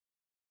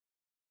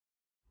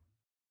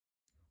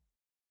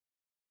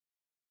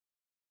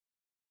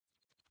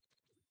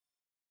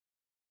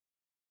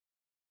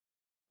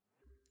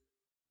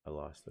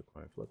lost the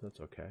coin flip. That's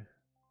okay.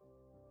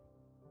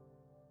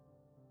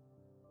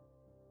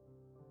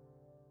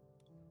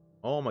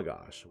 Oh my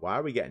gosh. Why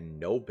are we getting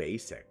no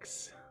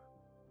basics?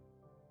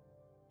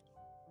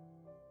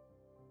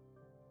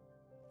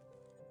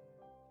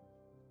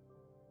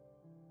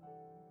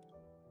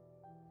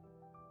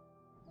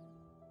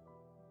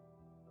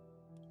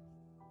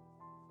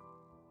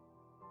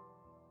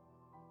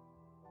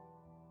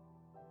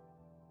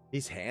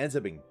 These hands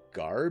have been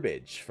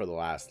garbage for the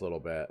last little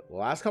bit. The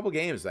last couple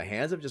games, the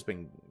hands have just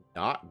been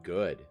not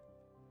good.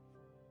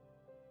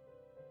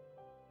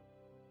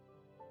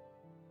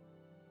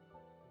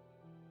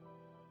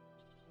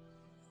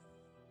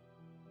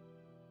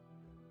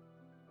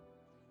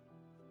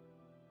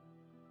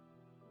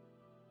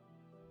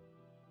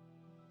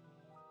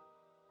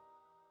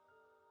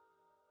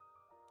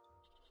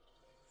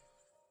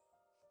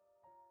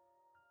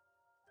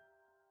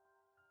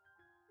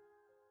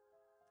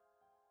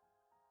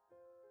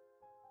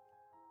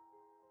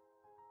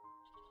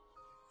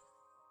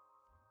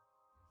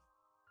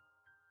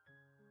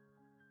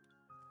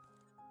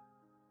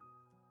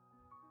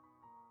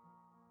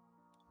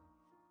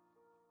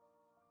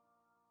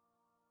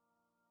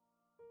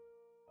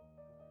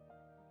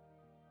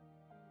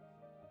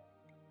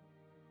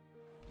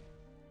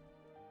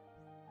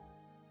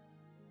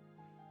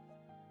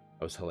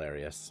 That was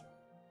hilarious.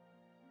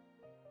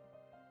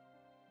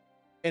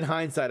 In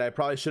hindsight, I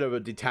probably should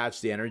have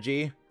detached the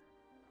energy,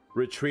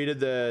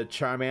 retreated the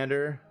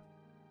Charmander.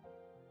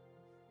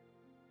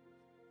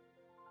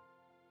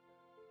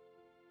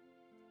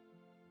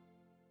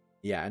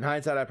 Yeah, in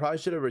hindsight, I probably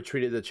should have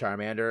retreated the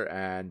Charmander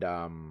and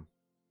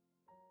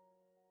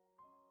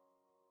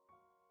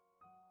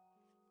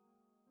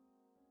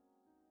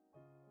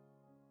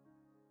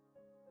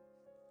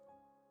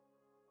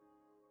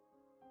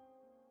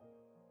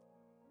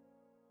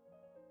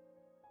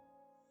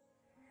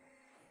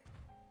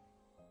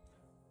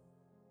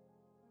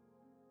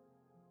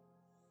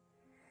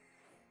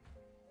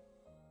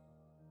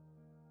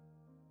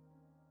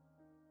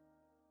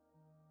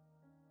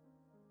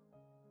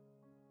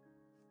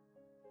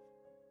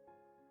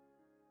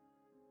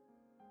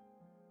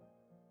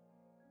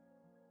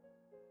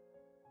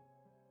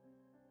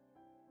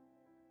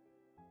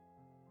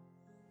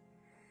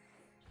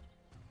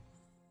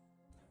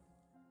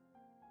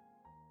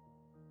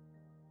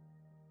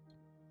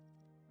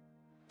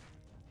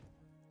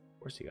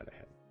of course he got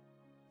ahead.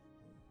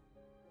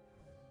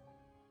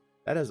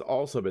 That has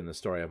also been the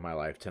story of my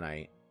life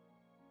tonight.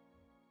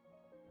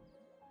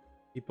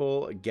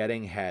 People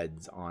getting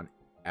heads on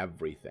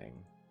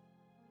everything.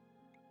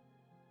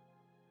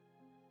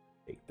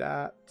 Take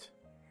that.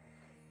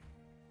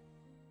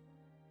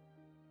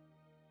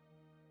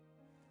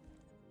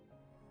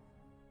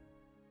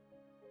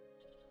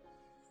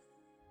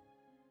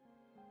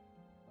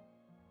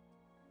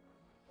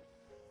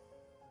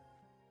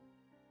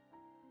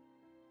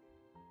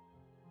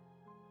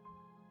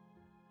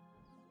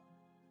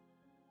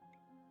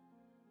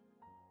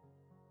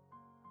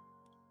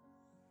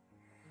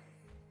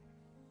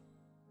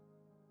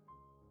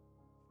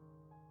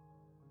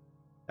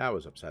 That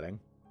was upsetting.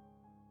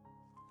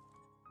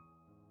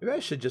 Maybe I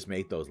should just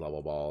make those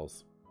level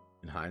balls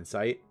in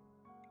hindsight.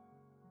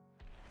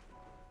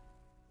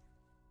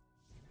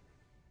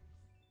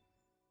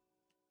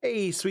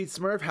 Hey, Sweet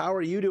Smurf, how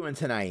are you doing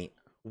tonight?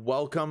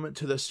 Welcome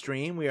to the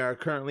stream. We are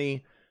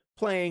currently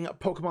playing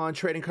Pokemon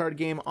trading card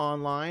game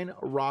online,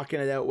 rocking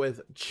it out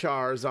with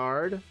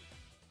Charizard.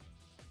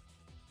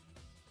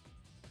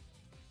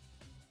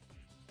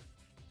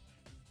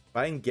 If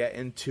I can get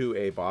into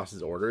a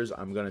boss's orders,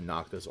 I'm going to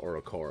knock this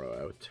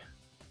Orokoro out.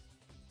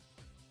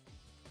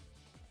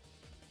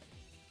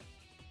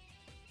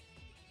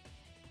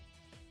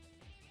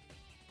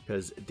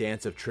 Because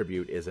Dance of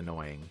Tribute is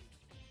annoying.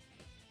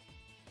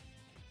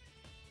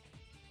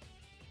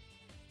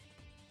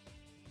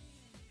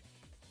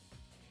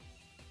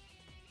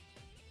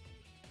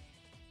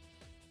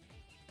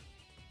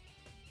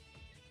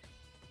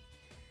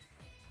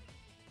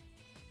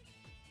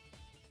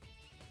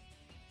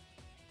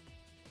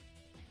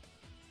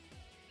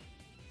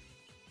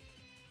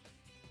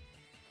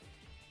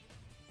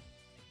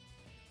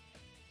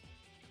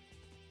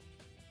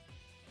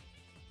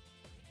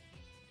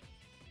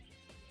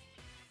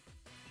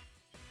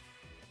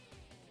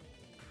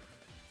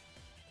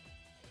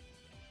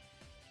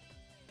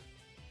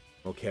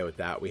 Okay, with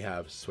that, we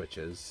have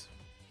switches.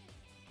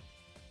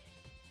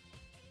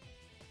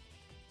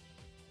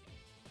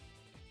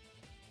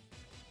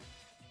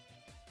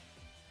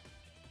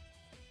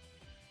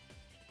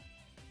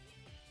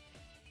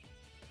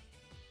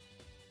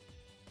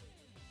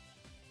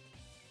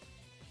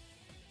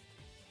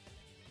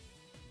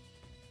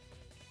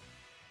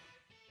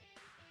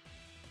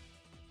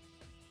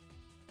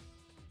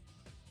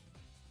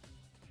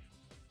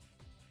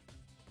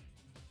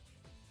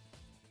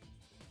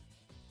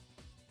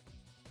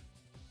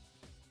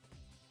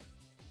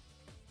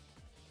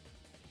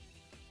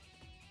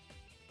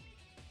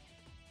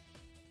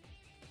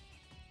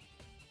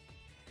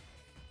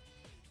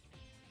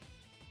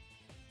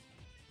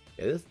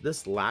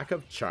 This lack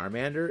of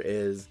Charmander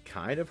is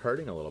kind of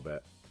hurting a little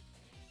bit.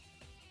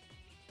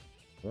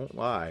 Won't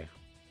lie.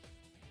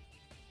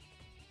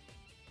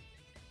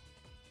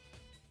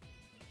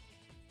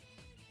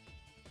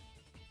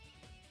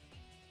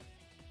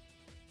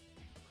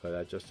 Play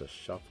that just to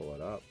shuffle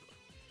it up.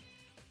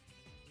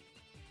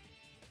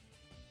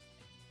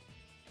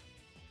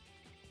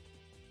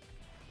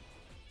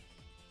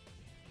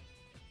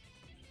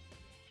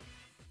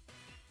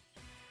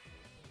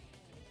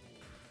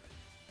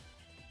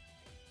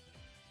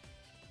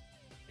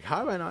 How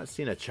have I not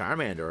seen a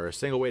Charmander or a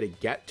single way to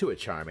get to a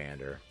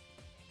Charmander?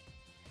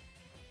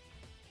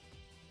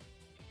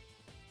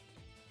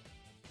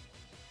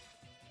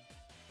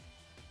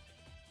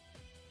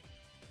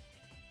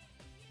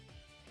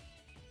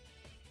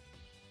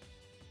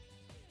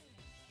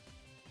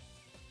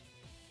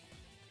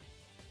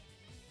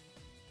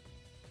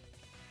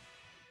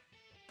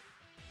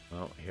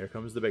 Well, here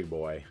comes the big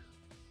boy.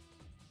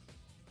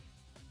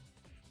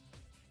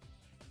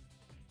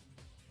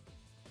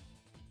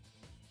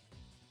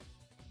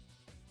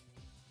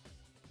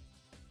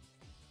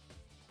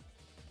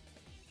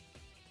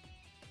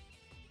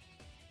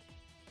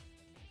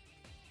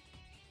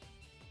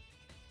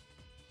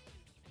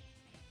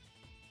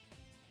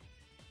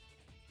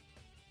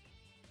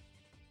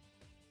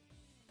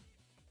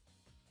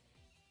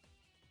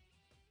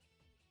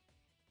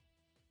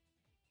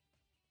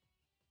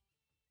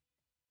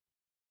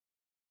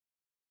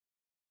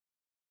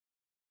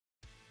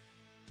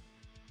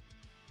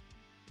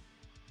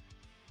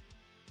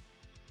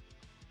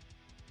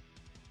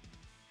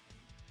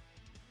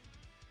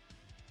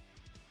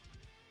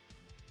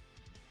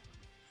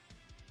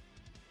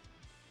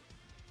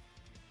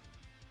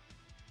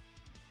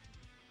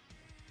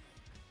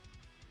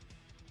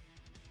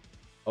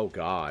 Oh,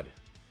 God.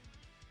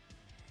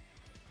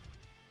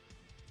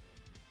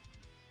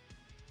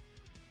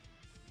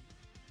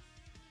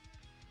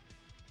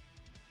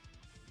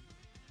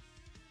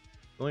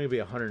 It's only gonna be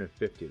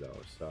 150 though,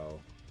 so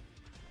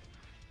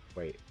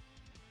wait.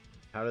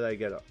 How did I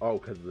get oh,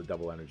 because of the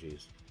double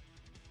energies.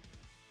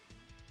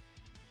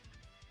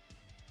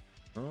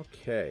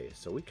 Okay,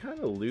 so we kind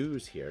of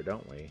lose here,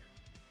 don't we?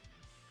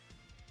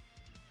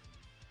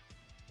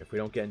 If we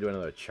don't get into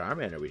another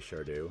Charmander, we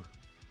sure do.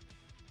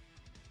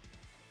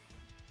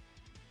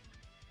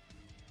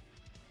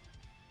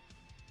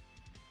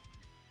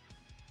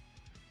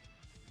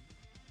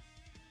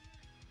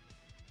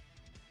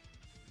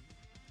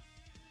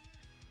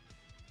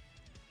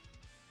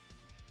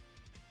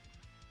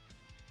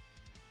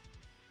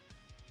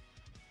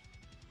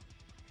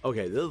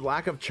 Okay, the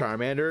lack of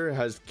Charmander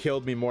has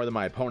killed me more than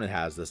my opponent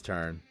has this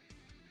turn.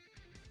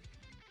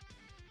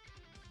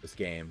 This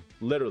game.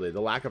 Literally, the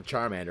lack of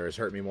Charmander has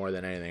hurt me more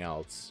than anything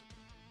else.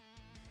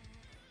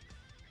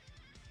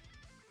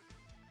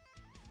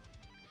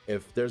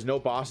 If there's no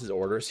boss's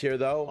orders here,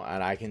 though,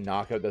 and I can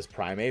knock out this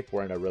Primeape,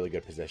 we're in a really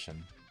good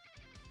position.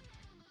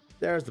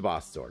 There's the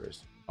boss's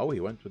orders. Oh, he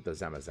went with the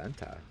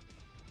Zamazenta.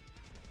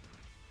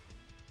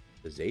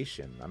 The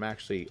Zacian. I'm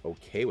actually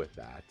okay with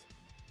that.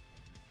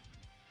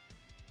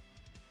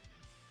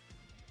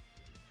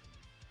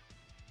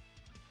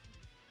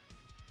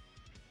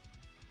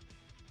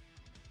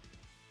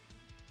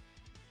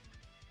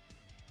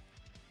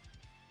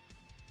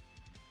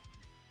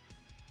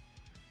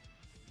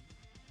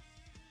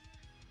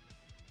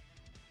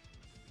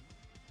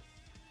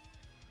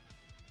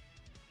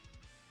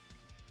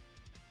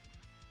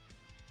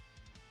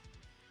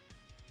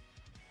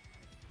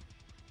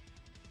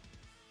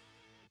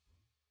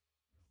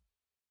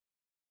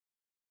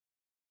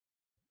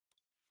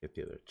 Get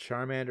the other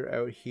Charmander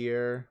out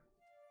here.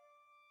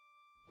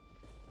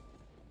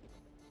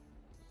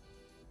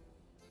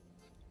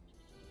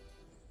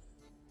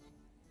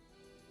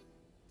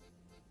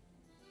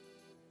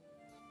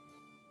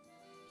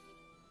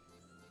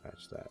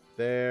 Patch that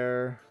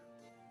there.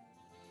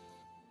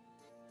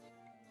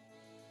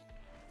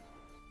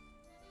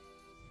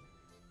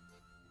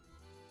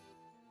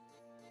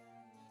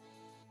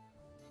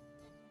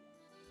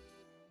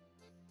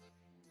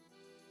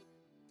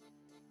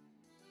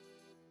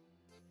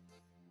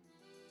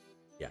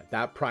 Yeah,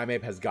 that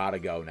Primeape has got to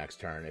go next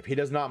turn. If he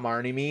does not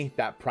Marnie me,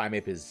 that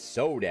Primeape is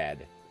so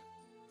dead.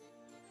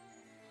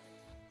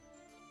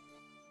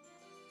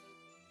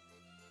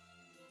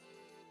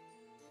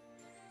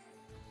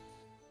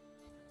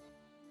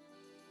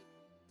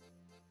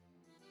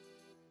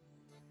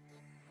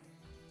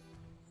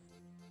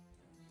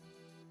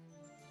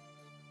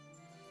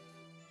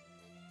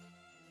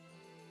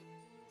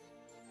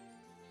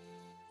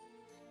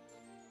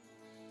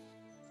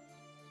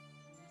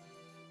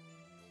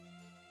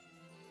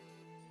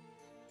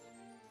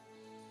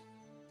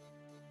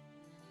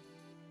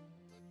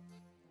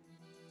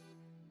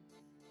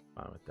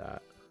 On with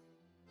that.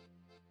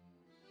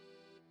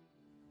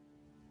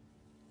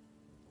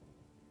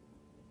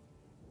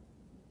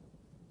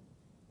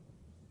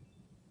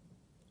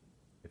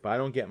 If I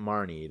don't get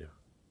Marnied,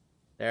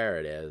 there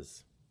it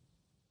is.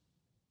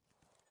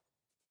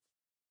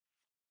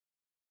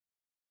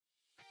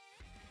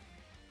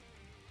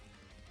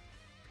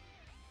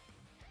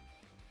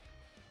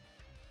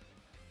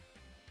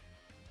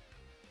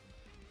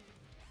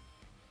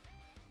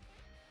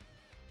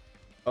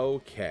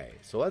 Okay,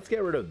 so let's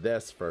get rid of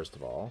this first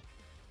of all.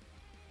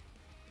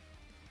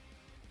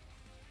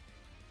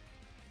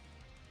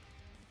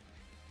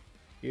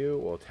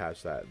 We'll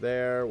attach that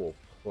there. We'll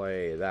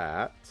play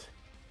that.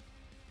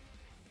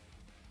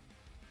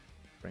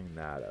 Bring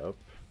that up.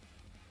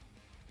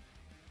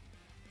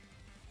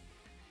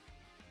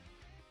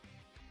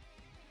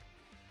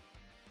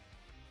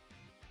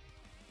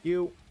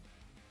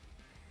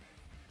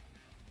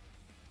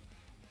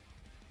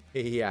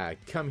 Yeah,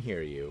 come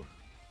here, you.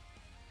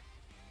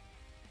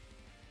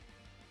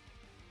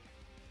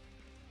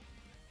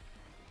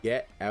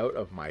 Get out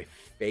of my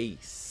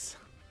face.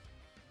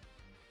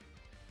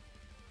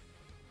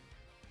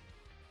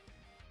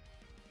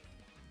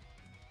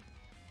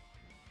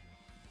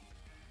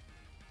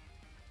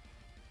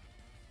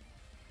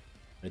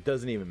 It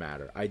doesn't even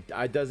matter.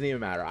 It doesn't even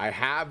matter. I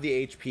have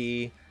the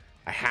HP.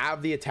 I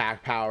have the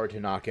attack power to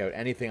knock out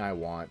anything I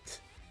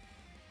want.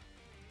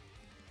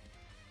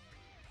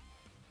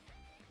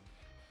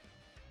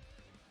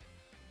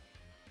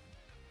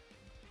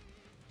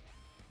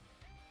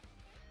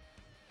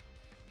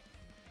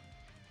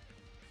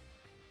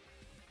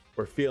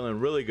 We're feeling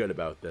really good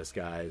about this,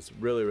 guys.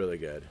 Really, really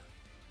good.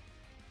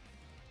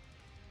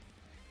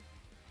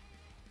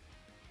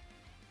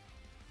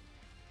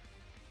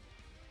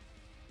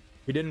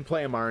 He didn't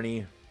play a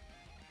Marnie,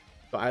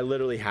 but I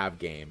literally have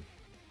game.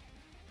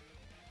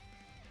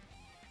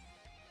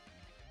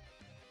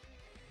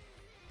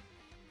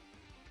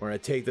 We're going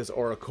to take this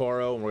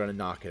Oricoro and we're going to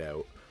knock it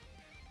out.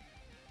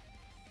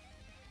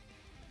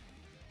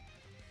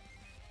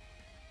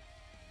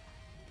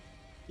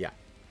 Yeah,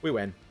 we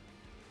win.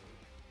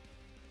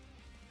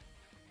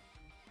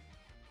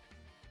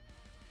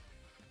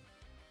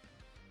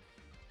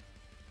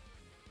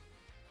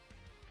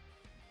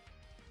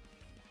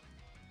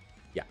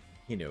 Yeah,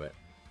 he knew it.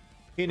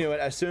 He knew it.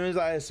 As soon as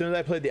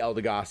I played the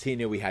Eldegoss, he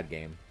knew we had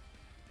game.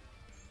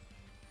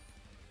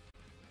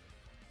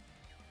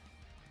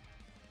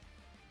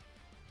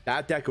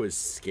 That deck was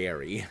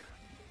scary.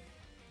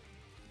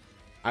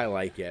 I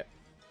like it.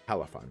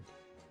 Hella fun.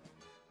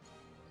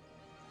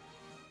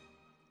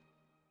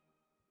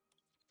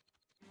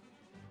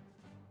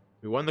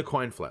 We won the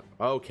coin flip.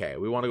 Okay,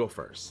 we want to go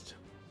first.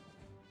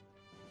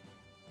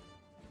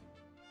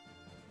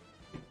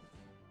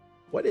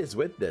 What is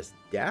with this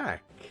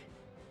deck?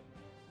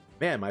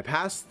 Man, my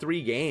past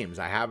 3 games,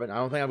 I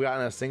don't think I've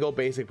gotten a single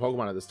basic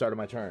Pokemon at the start of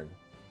my turn.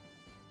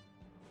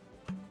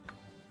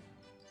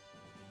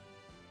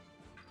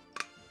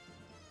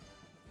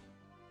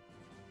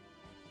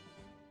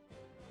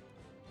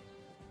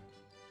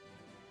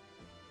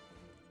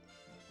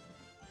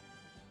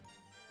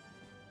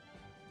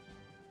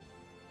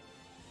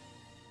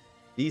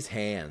 These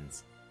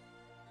hands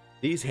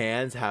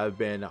have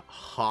been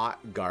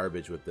hot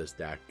garbage with this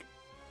deck.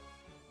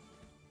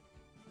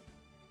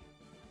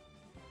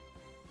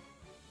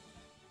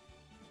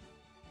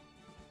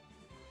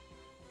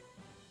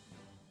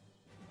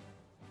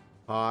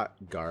 Hot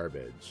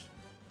garbage.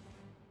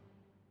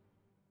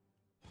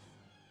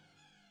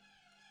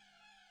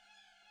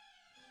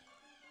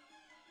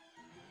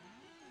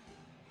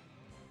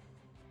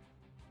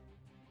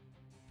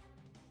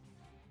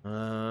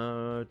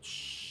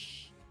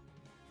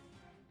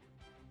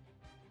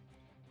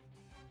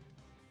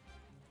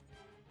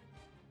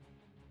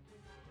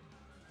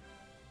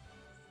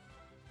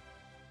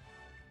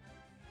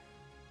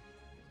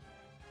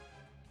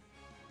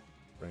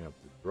 Bring up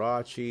the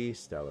Drachi,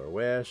 Stellar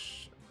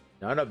Wish.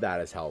 None of that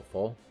is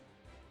helpful.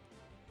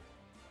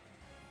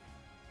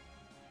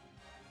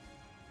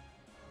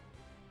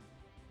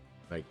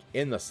 Like,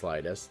 in the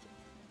slightest.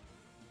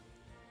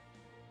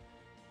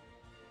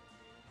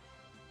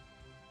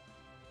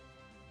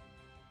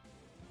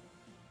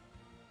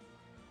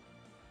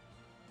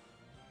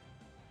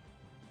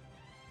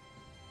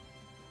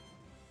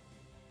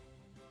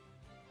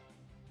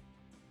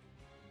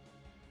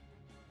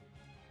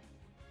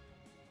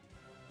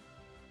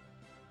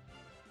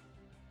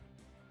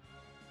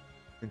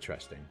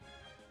 Interesting.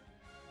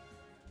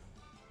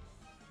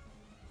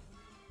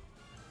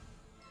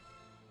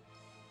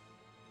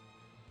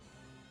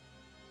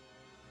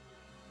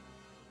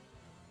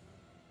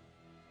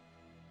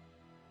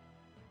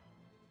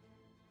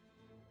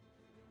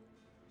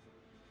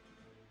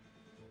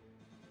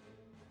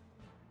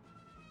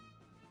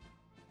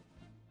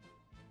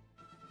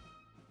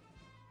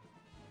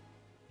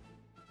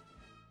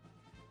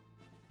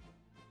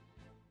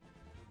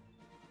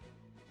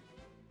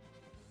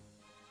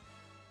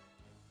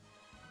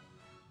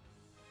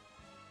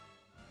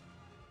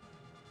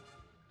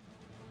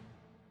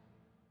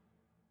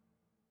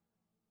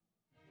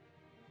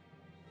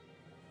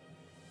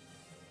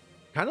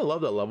 Kind of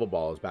love that level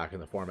ball is back in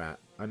the format.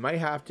 I might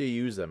have to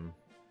use them.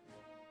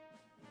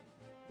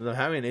 If I'm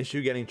having an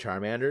issue getting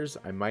Charmanders,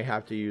 I might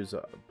have to use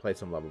play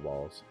some level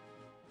balls.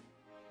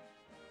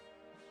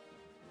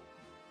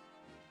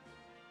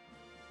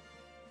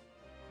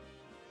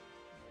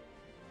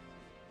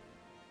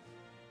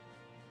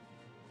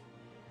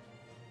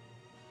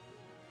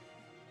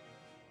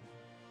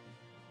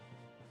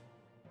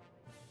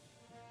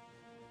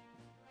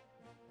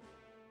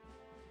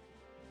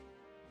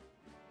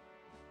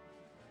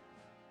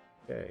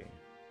 Okay.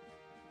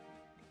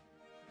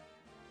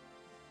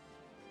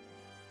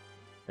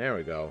 There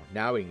we go.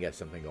 Now we can get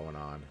something going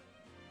on.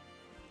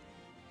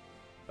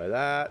 Play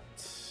that.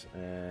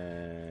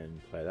 And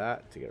play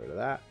that to get rid of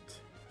that.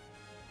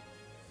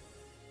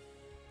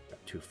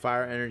 Got 2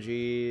 fire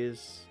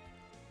energies.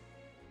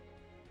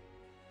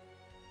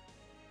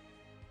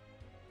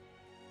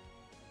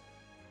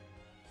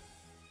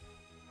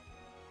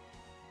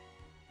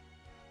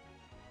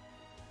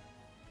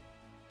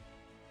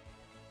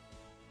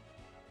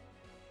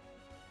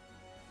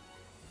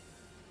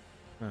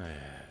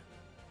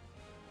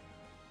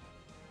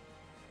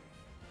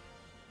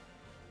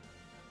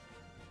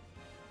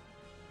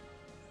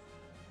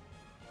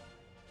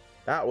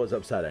 That was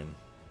upsetting.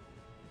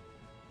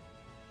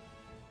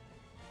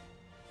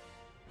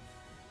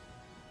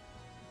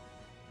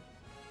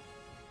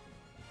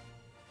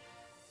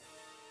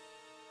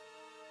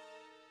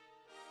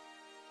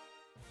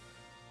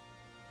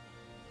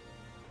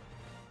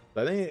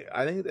 I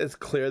think it's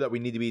clear that we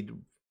need to be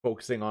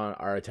focusing on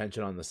our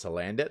attention on the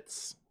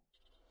Salandits.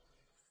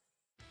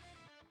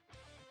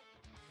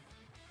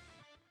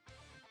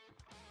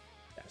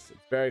 Yes, it's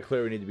very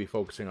clear we need to be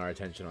focusing our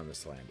attention on the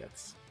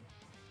Salandits.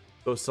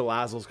 Those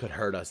Salazzles could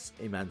hurt us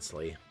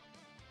immensely.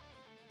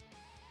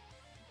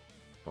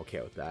 I'm okay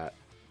with that.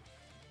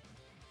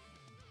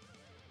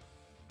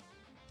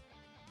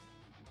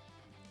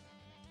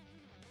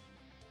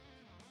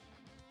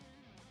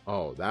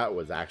 Oh, that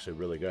was actually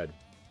really good.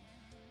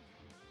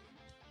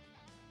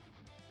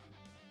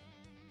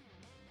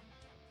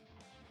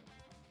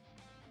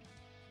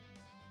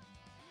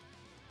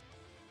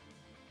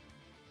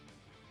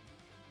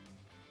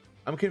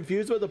 I'm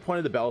confused with the point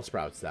of the Bell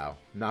Sprouts, though.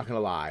 I'm not gonna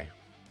lie.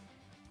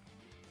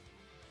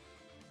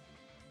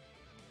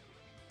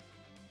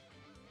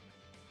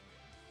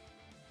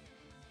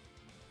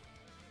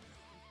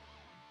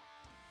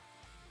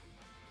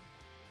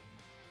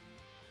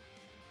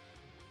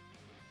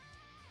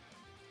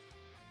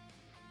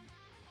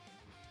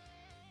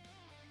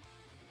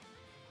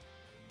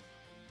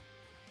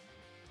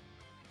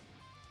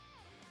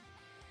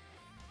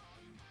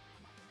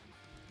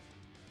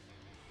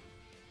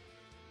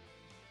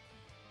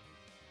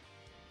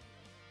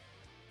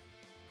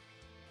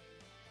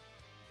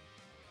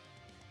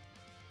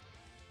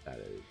 That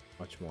is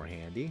much more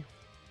handy.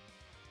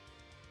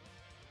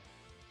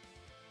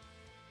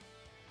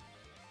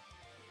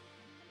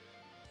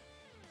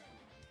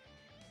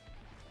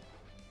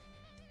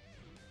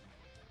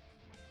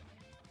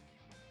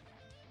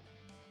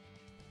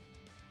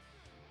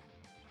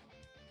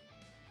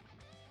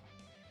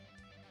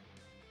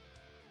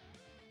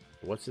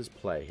 What's his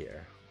play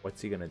here?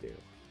 What's he gonna do?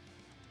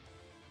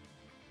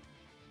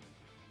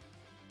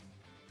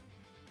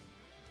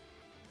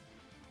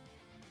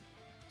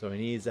 So he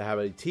needs to have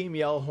a Team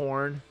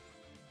Yellhorn.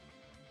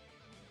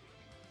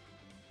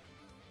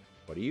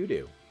 What do you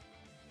do?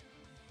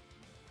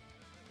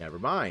 Never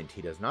mind.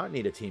 He does not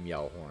need a Team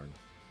Yellhorn.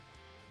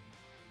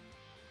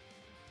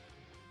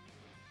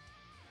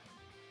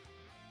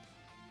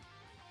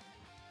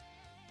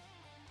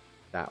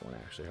 That one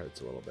actually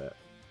hurts a little bit.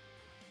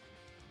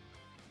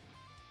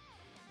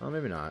 Well,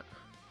 maybe not.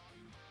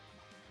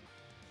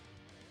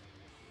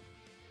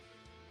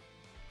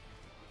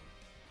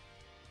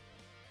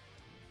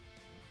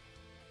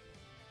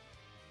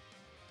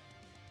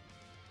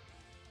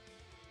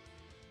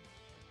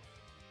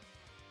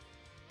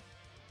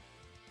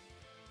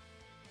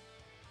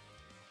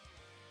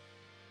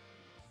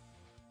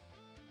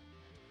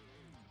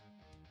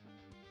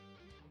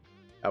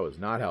 That was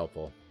not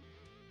helpful.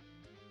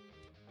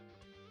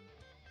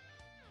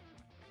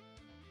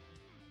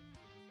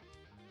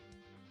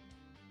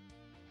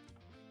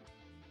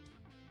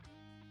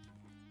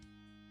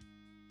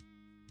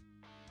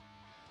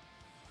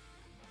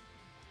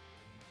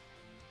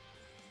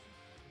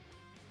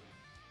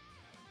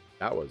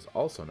 That was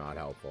also not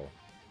helpful.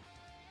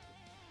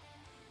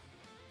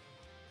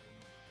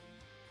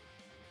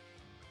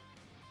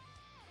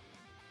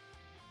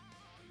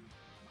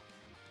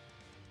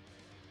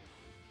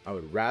 I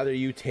would rather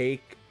you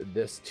take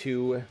this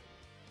two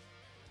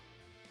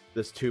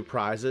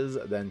prizes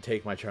than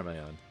take my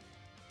Charmeleon.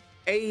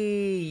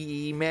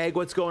 Hey, Meg,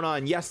 what's going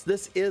on? Yes,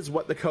 this is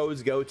what the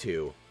codes go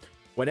to.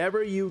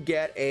 Whenever you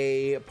get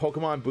a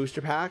Pokemon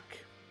booster pack,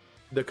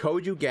 the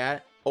code you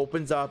get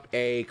opens up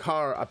a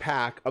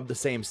pack of the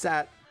same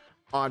set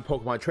on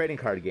Pokemon Trading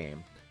Card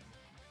Game.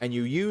 And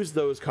you use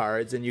those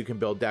cards and you can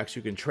build decks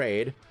you can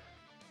trade.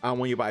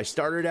 When you buy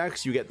starter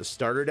decks, you get the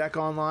starter deck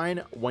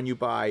online. When you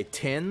buy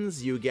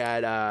tins, you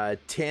get a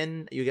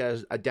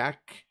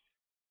deck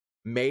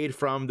made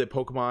from the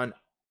Pokemon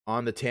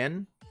on the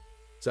tin.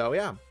 So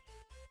yeah.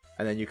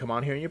 And then you come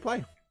on here and you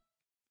play.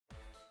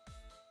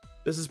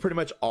 This is pretty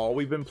much all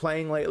we've been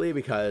playing lately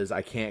because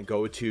I can't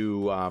go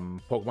to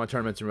Pokemon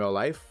tournaments in real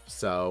life.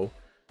 So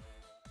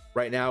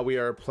right now we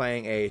are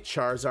playing a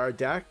Charizard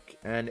deck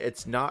and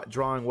it's not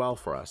drawing well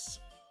for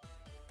us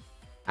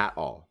at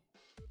all.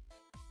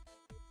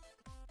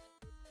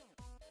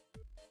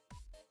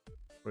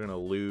 We're gonna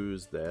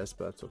lose this,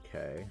 but that's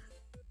okay.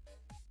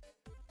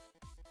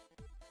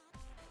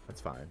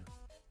 It's fine.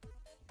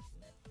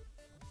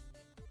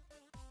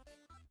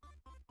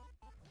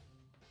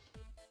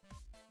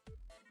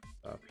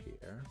 Up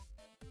here.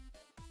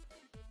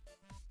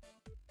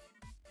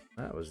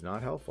 That was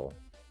not helpful.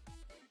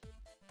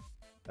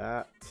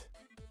 That.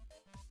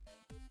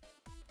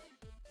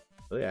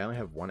 Really, I only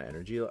have one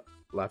energy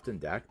left in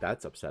deck.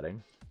 That's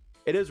upsetting.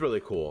 It is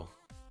really cool.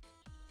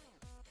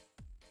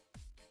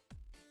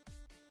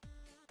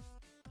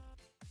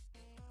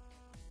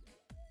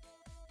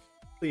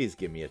 Please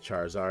give me a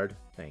Charizard.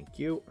 Thank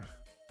you.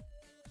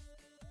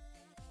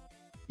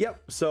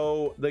 Yep,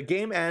 so the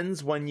game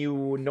ends when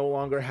you no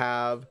longer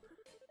have...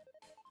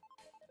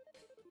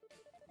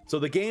 So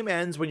the game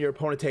ends when your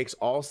opponent takes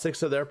all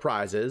 6 of their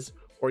prizes,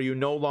 or you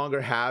no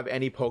longer have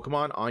any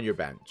Pokemon on your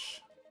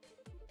bench.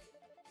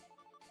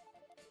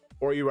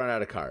 Or you run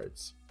out of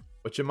cards,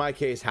 which in my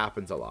case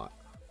happens a lot.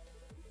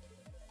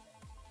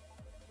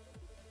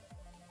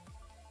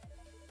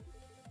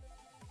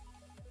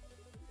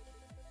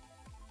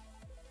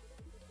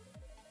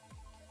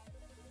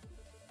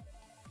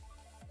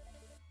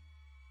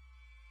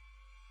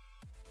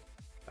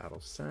 Battle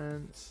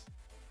Sense.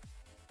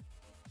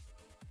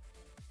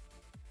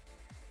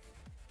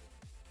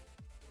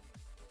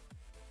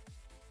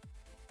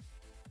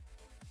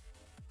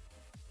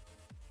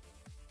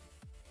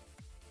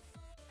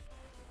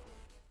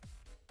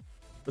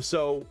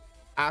 So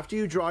after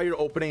you draw your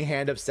opening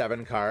hand of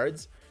 7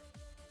 cards,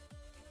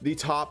 the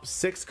top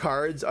 6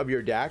 cards of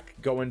your deck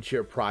go into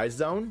your prize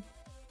zone.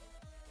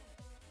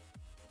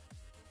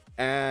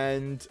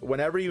 And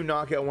whenever you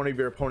knock out one of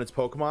your opponent's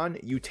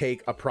Pokemon, you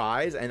take a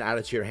prize and add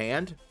it to your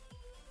hand.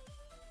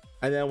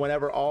 And then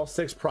whenever all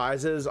 6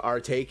 prizes are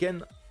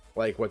taken,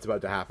 like what's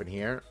about to happen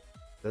here,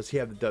 does he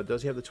have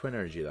the twin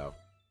energy though?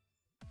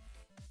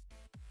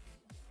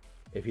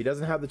 If he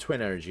doesn't have the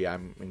twin energy,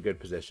 I'm in good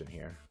position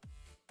here.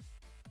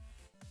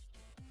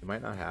 He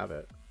might not have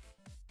it.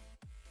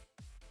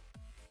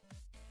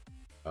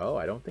 Oh,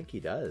 I don't think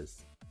he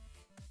does.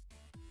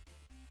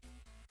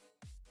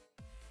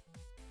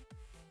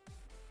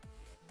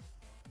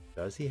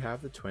 Does he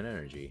have the twin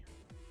energy?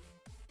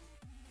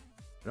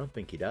 I don't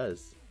think he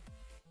does.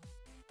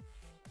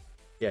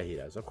 Yeah, he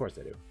does. Of course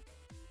I do.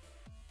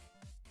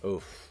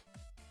 Oof.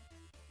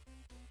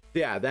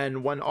 Yeah,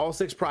 then when all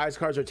 6 prize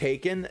cards are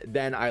taken,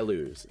 then I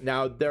lose.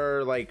 Now,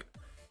 they're like...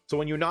 So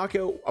when you knock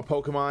out a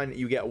Pokemon,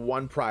 you get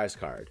 1 prize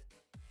card.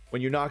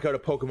 When you knock out a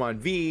Pokemon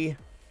V,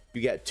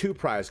 you get 2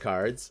 prize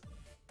cards.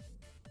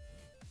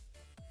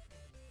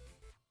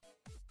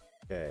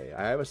 Okay,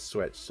 I have a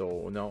switch,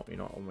 so no, you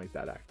know, I'll make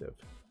that active.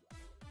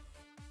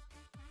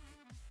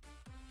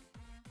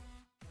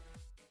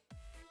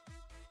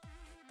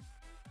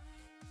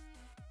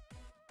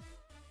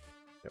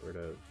 Get rid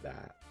of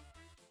that.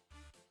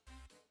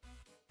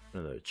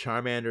 Another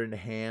Charmander in the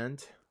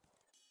hand.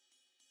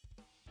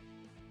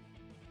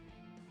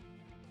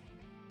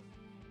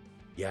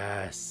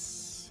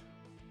 Yes.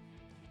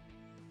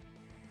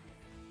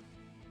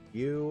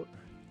 You.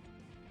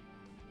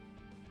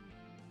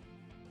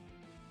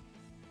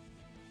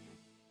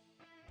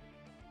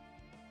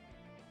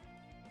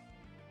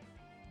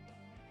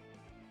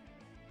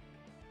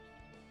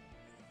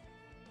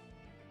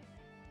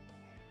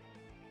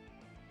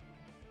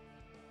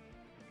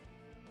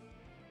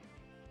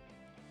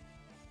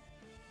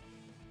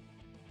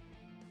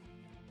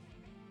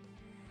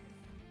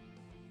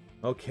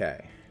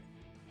 Okay.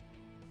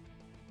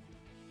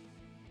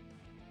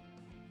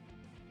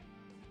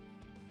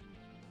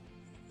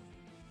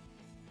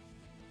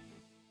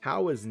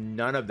 How is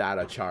none of that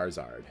a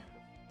Charizard?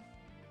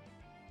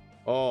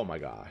 Oh my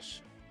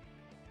gosh.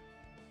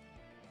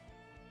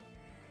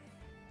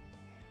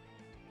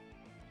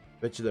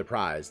 Bet you they're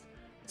prized.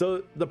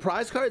 So the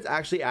prize cards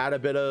actually add a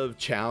bit of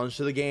challenge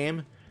to the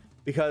game,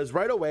 because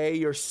right away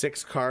you're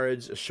 6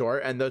 cards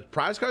short, and the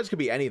prize cards could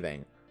be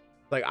anything.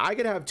 Like, I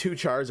could have 2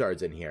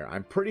 Charizards in here.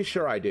 I'm pretty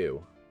sure I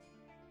do.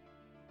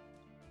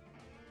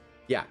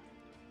 Yeah.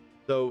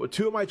 So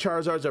 2 of my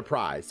Charizards are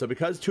prized. So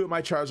because 2 of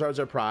my Charizards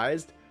are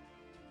prized,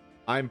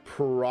 I'm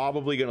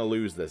probably going to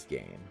lose this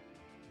game.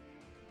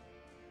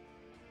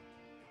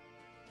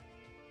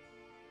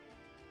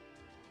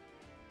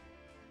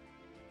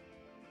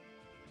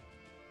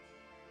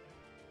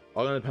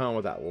 All going to depend on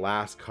what that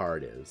last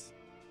card is.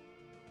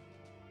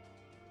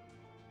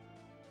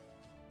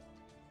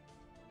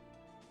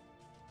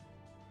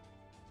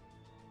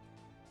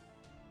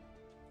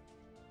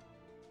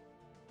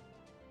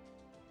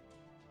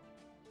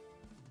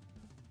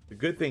 The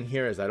good thing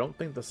here is I don't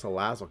think the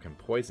Salazzle can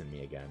poison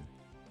me again.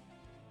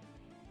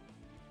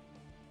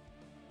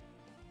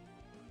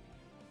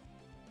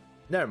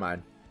 Never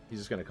mind. He's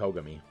just going to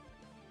Koga me.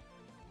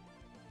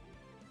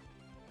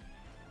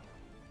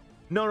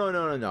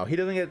 No. He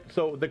doesn't get...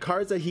 So the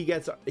cards that he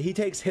gets, he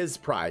takes his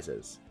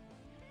prizes.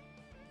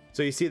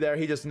 So you see there,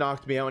 he just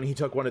knocked me out and he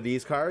took one of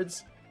these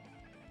cards.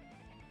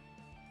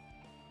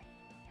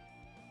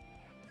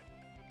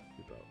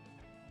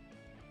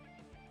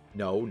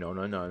 No.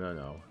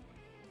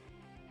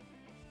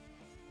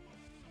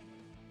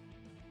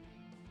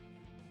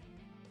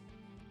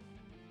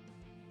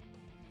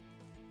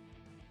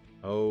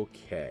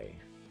 Okay.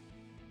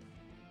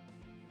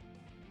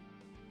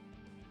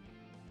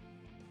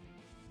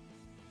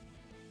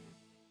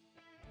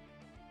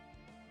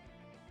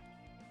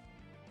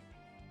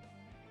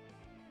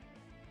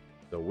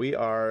 So we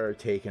are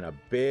taking a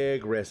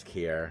big risk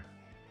here.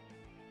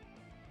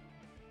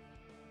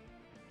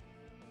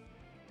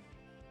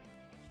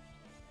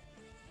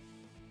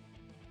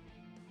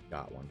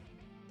 Got one.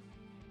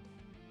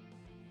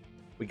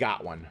 We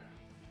got one.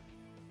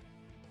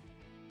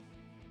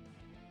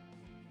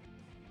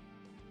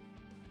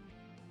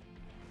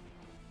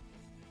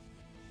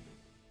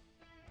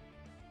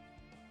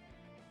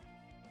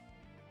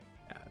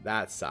 Yeah,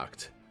 that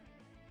sucked.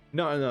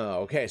 No.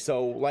 Okay,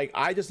 so like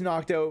I just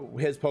knocked out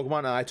his Pokemon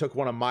and I took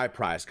one of my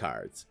prize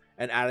cards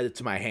and added it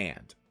to my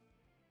hand.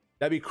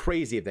 That'd be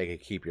crazy if they could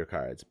keep your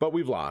cards, but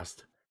we've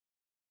lost.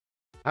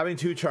 Having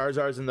 2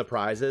 Charizards in the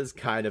prizes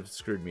kind of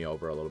screwed me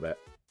over a little bit.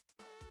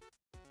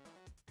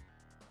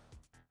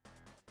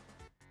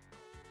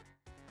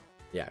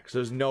 Yeah, because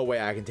there's no way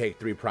I can take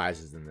 3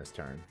 prizes in this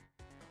turn.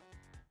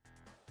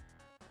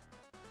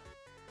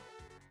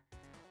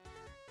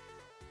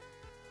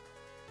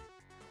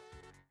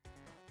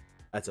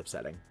 That's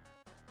upsetting.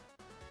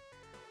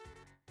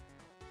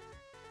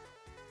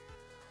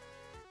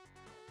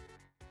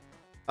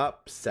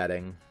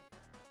 Upsetting.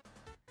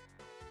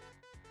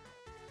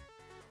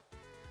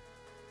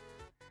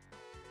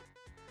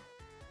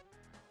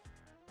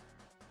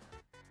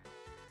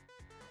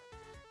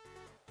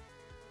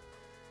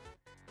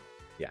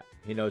 Yeah,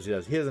 he knows he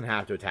does. He doesn't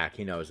have to attack.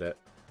 He knows it.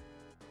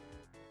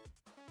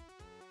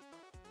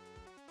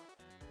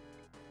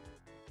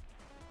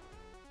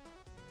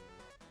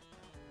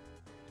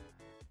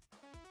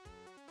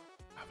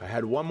 If I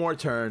had one more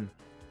turn,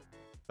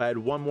 I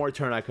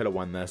could have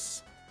won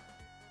this.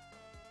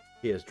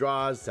 He has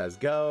draws, says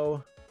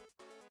go.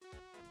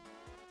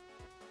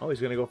 Oh, he's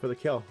going to go for the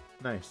kill.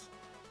 Nice.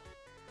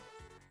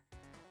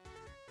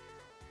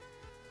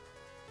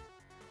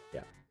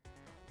 Yeah.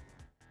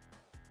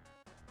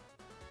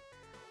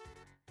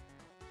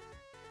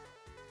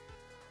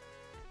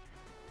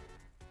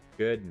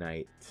 Good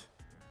night.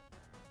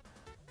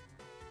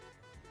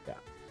 Yeah.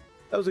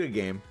 That was a good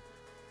game.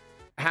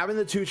 Having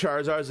the 2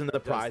 Charizards in the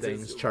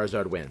prizes,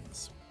 Charizard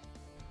wins.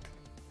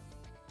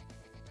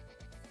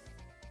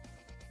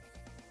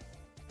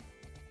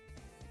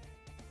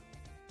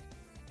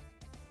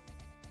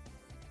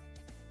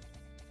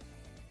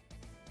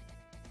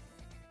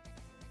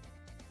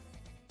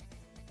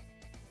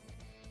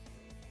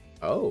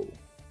 Oh.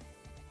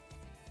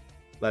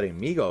 Letting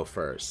me go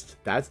first.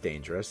 That's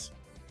dangerous.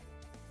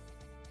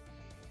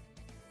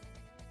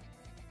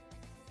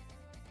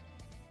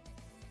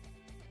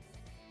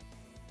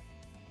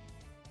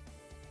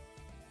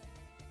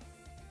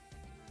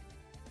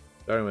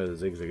 Starting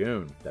with a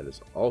Zigzagoon. That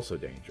is also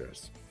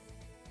dangerous.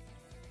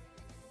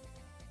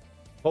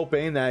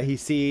 Hoping that he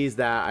sees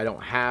that I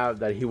don't have,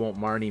 that he won't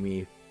Marnie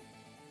me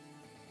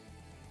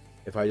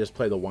if I just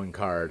play the 1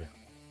 card.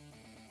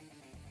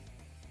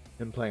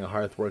 Him playing a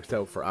Hearth works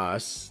out for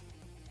us.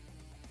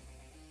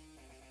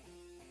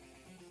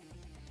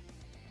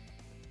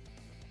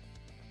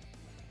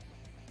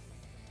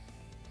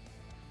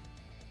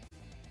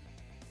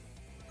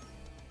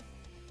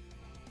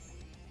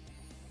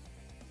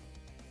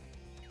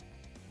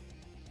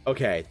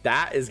 Okay,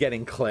 that is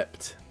getting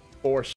clipped for sure.